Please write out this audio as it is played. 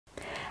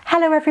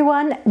Hello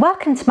everyone,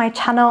 welcome to my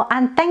channel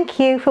and thank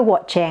you for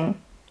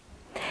watching.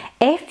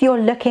 If you're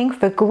looking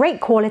for great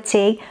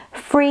quality,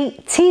 free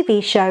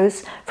TV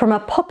shows from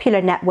a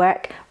popular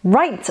network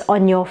right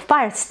on your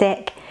Fire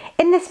Stick,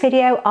 in this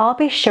video I'll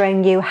be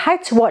showing you how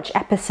to watch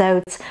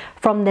episodes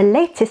from the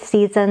latest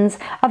seasons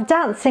of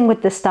Dancing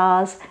with the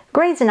Stars,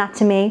 Grey's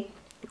Anatomy,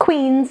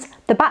 Queens,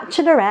 The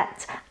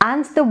Bachelorette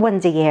and The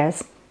Wonder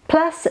Years,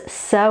 plus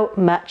so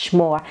much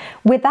more,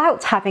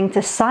 without having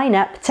to sign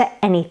up to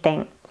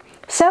anything.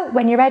 So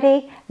when you're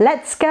ready,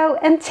 let's go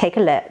and take a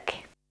look.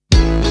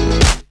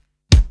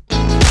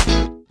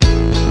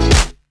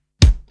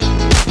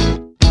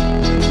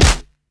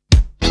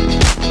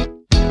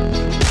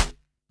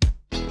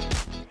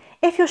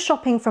 If you're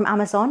shopping from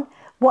Amazon,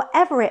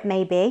 whatever it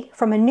may be,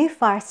 from a new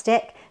Fire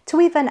Stick to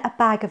even a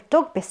bag of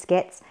dog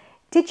biscuits,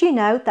 did you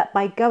know that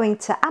by going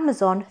to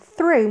Amazon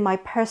through my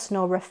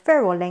personal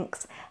referral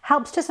links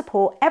helps to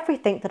support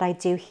everything that I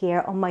do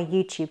here on my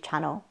YouTube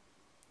channel?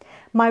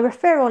 My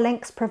referral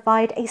links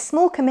provide a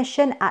small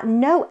commission at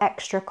no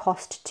extra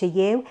cost to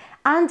you,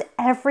 and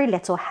every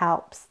little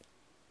helps.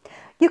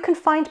 You can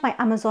find my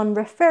Amazon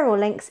referral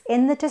links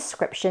in the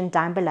description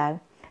down below.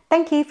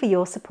 Thank you for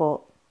your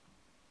support.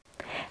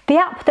 The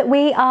app that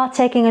we are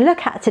taking a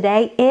look at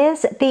today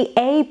is the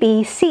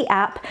ABC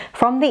app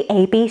from the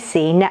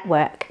ABC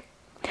network.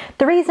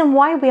 The reason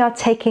why we are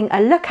taking a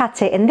look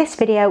at it in this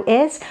video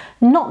is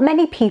not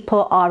many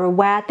people are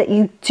aware that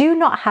you do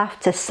not have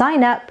to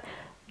sign up,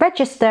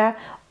 register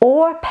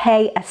or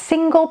pay a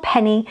single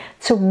penny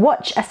to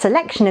watch a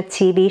selection of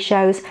TV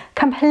shows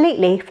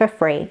completely for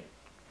free.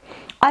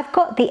 I've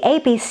got the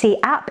ABC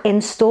app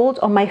installed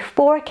on my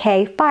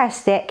 4K Fire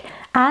Stick,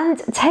 and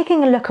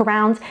taking a look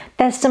around,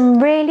 there's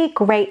some really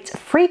great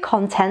free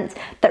content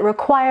that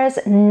requires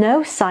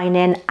no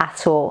sign-in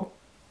at all.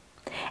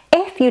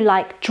 If you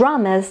like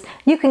dramas,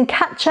 you can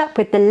catch up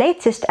with the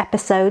latest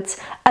episodes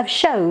of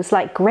shows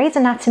like Grey's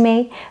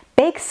Anatomy,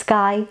 Big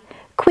Sky,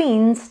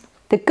 Queens,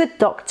 The Good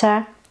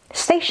Doctor,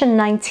 Station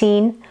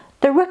 19,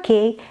 The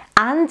Rookie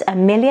and A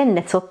Million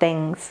Little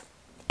Things.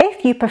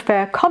 If you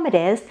prefer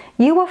comedies,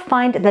 you will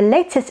find the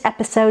latest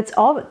episodes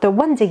of The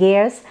Wonder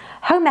Years,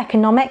 Home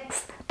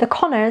Economics, The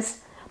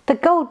Connors, The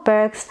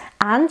Goldbergs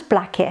and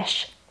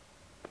Blackish.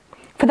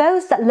 For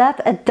those that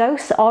love a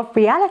dose of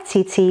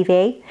reality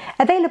TV,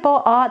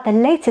 available are the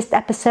latest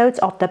episodes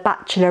of The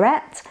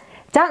Bachelorette,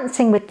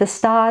 Dancing with the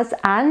Stars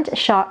and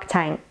Shark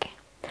Tank.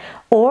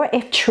 Or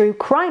if true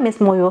crime is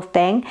more your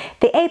thing,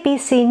 the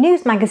ABC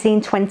News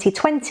Magazine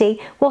 2020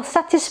 will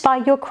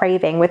satisfy your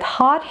craving with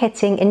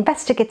hard-hitting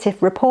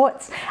investigative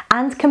reports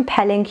and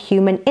compelling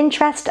human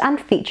interest and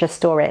feature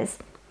stories.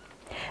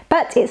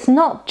 But it's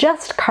not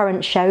just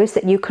current shows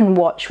that you can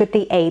watch with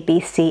the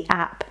ABC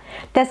app.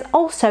 There's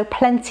also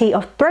plenty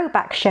of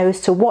throwback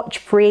shows to watch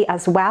free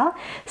as well,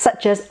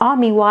 such as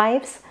Army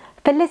Wives,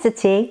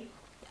 Felicity,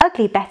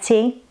 Ugly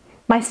Betty,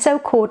 My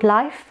So-Called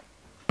Life,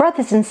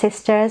 Brothers and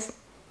Sisters,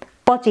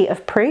 Body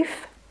of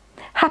Proof,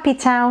 Happy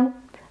Town,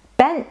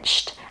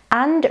 Benched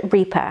and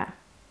Reaper.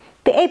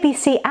 The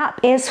ABC app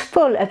is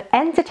full of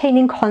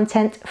entertaining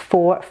content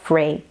for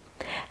free.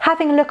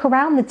 Having a look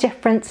around the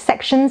different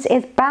sections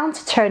is bound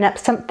to turn up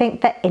something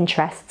that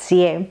interests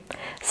you,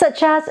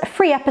 such as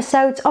free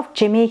episodes of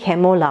Jimmy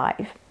Kimmel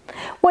Live.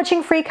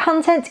 Watching free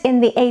content in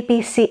the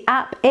ABC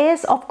app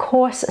is of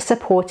course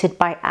supported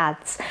by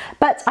ads,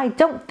 but I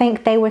don't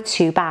think they were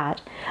too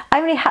bad. I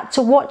only had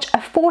to watch a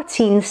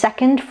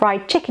 14-second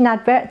fried chicken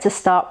advert to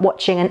start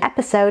watching an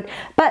episode,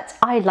 but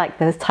I like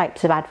those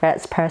types of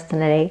adverts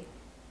personally.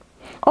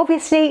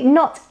 Obviously,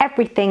 not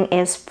everything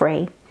is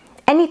free.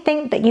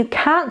 Anything that you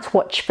can't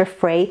watch for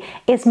free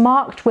is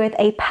marked with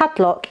a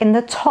padlock in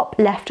the top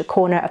left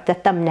corner of the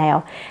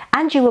thumbnail,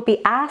 and you will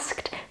be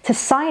asked to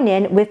sign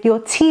in with your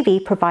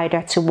TV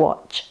provider to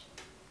watch.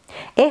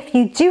 If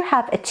you do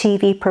have a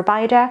TV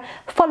provider,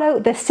 follow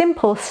the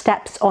simple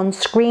steps on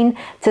screen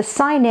to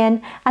sign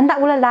in, and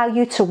that will allow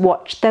you to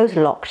watch those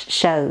locked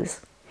shows.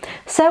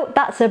 So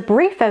that's a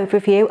brief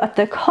overview of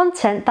the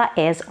content that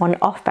is on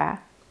offer.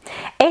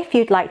 If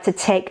you'd like to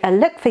take a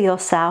look for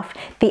yourself,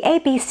 the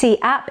ABC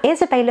app is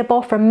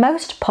available from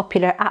most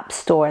popular app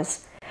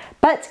stores.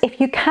 But if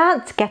you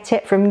can't get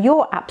it from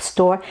your app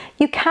store,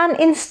 you can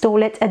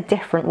install it a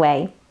different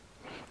way.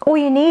 All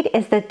you need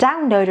is the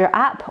downloader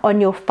app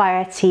on your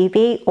Fire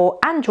TV or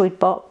Android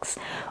box,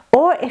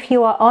 or if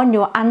you are on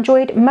your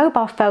Android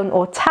mobile phone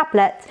or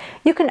tablet,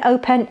 you can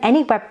open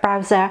any web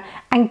browser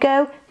and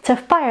go to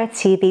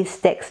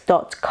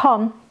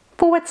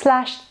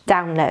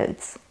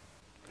FireTVSticks.com/downloads.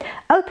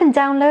 Open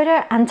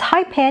Downloader and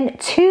type in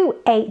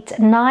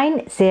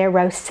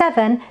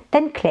 28907,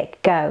 then click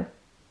Go.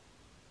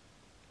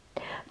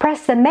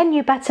 Press the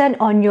menu button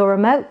on your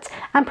remote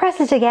and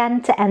press it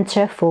again to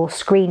enter full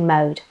screen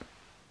mode.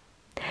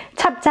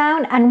 Tap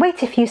down and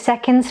wait a few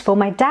seconds for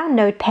my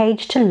download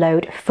page to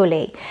load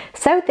fully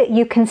so that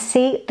you can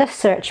see the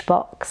search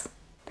box.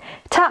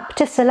 Tap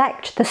to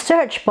select the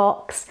search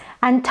box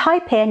and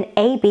type in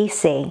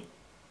ABC.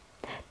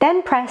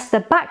 Then press the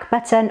back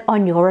button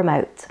on your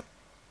remote.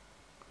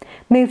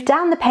 Move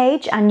down the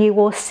page and you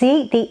will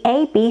see the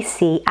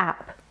ABC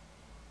app.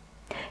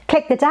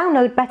 Click the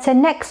download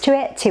button next to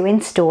it to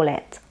install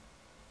it.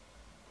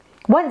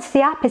 Once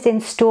the app is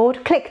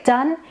installed, click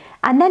Done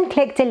and then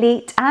click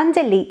Delete and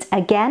Delete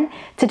again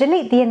to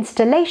delete the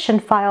installation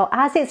file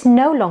as it's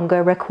no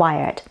longer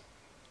required.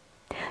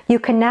 You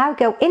can now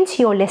go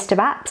into your list of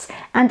apps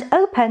and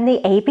open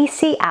the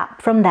ABC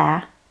app from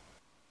there.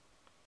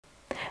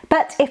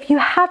 But if you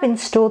have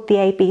installed the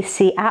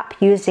ABC app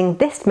using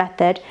this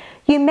method,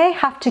 you may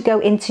have to go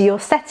into your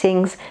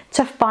settings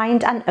to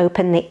find and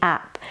open the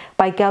app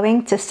by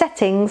going to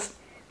Settings,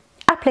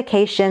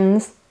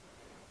 Applications,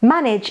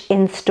 Manage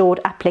Installed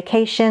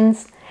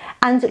Applications,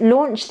 and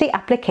launch the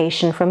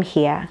application from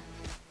here.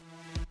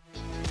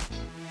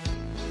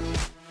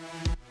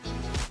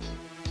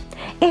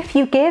 If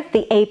you give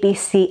the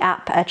ABC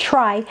app a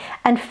try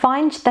and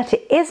find that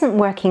it isn't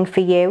working for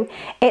you,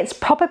 it's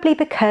probably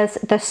because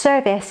the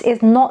service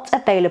is not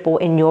available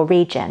in your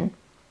region.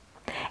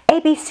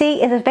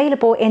 ABC is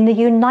available in the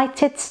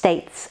United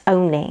States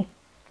only.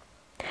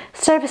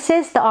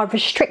 Services that are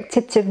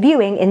restricted to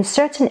viewing in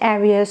certain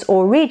areas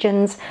or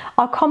regions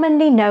are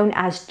commonly known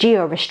as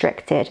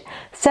geo-restricted,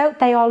 so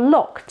they are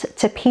locked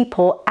to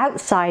people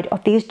outside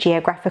of these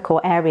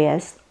geographical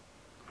areas.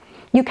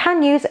 You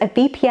can use a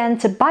VPN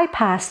to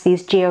bypass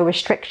these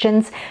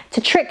geo-restrictions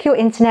to trick your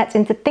internet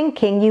into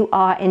thinking you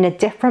are in a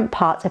different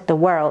part of the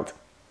world.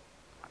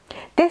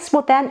 This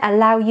will then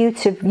allow you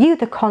to view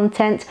the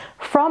content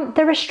from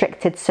the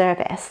restricted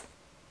service.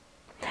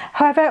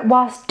 However,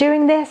 whilst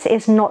doing this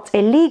is not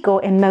illegal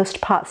in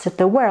most parts of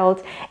the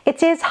world,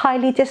 it is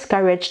highly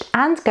discouraged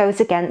and goes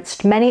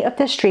against many of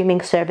the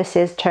streaming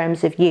services'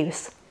 terms of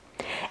use.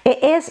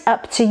 It is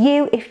up to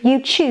you if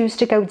you choose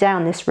to go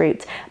down this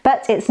route,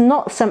 but it's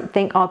not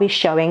something I'll be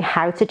showing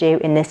how to do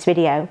in this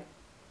video.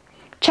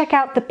 Check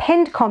out the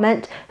pinned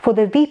comment for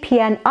the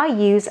VPN I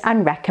use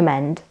and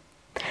recommend.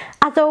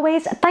 As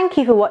always, thank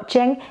you for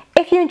watching.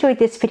 If you enjoyed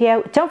this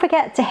video, don't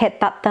forget to hit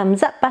that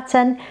thumbs up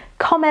button,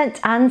 comment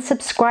and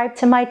subscribe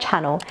to my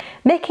channel,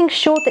 making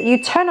sure that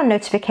you turn on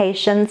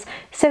notifications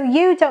so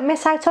you don't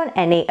miss out on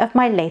any of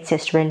my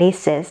latest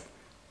releases.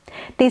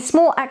 These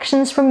small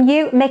actions from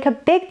you make a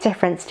big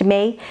difference to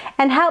me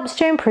and helps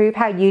to improve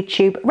how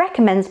YouTube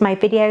recommends my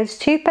videos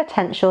to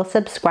potential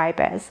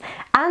subscribers,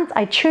 and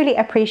I truly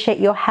appreciate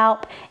your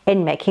help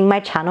in making my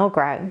channel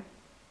grow.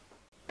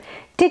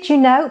 Did you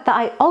know that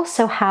I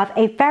also have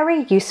a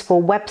very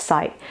useful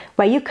website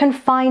where you can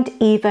find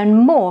even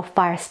more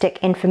Firestick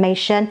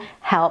information,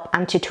 help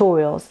and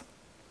tutorials?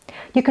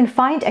 You can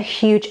find a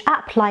huge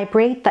app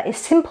library that is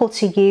simple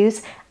to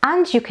use,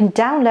 and you can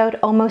download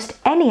almost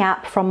any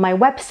app from my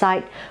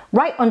website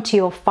right onto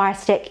your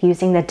Firestick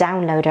using the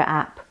Downloader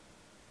app.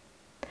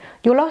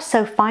 You'll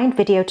also find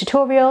video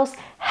tutorials,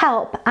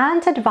 help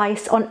and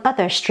advice on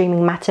other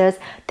streaming matters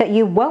that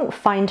you won't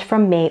find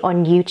from me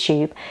on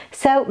YouTube,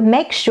 so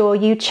make sure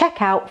you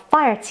check out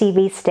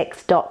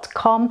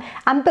FireTVSticks.com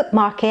and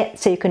bookmark it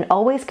so you can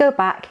always go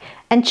back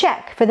and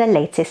check for the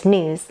latest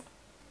news.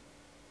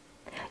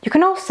 You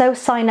can also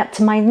sign up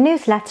to my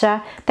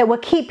newsletter that will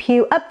keep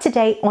you up to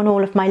date on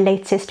all of my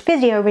latest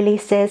video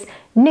releases,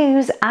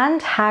 news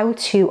and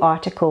how-to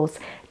articles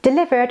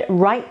delivered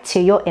right to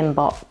your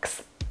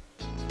inbox.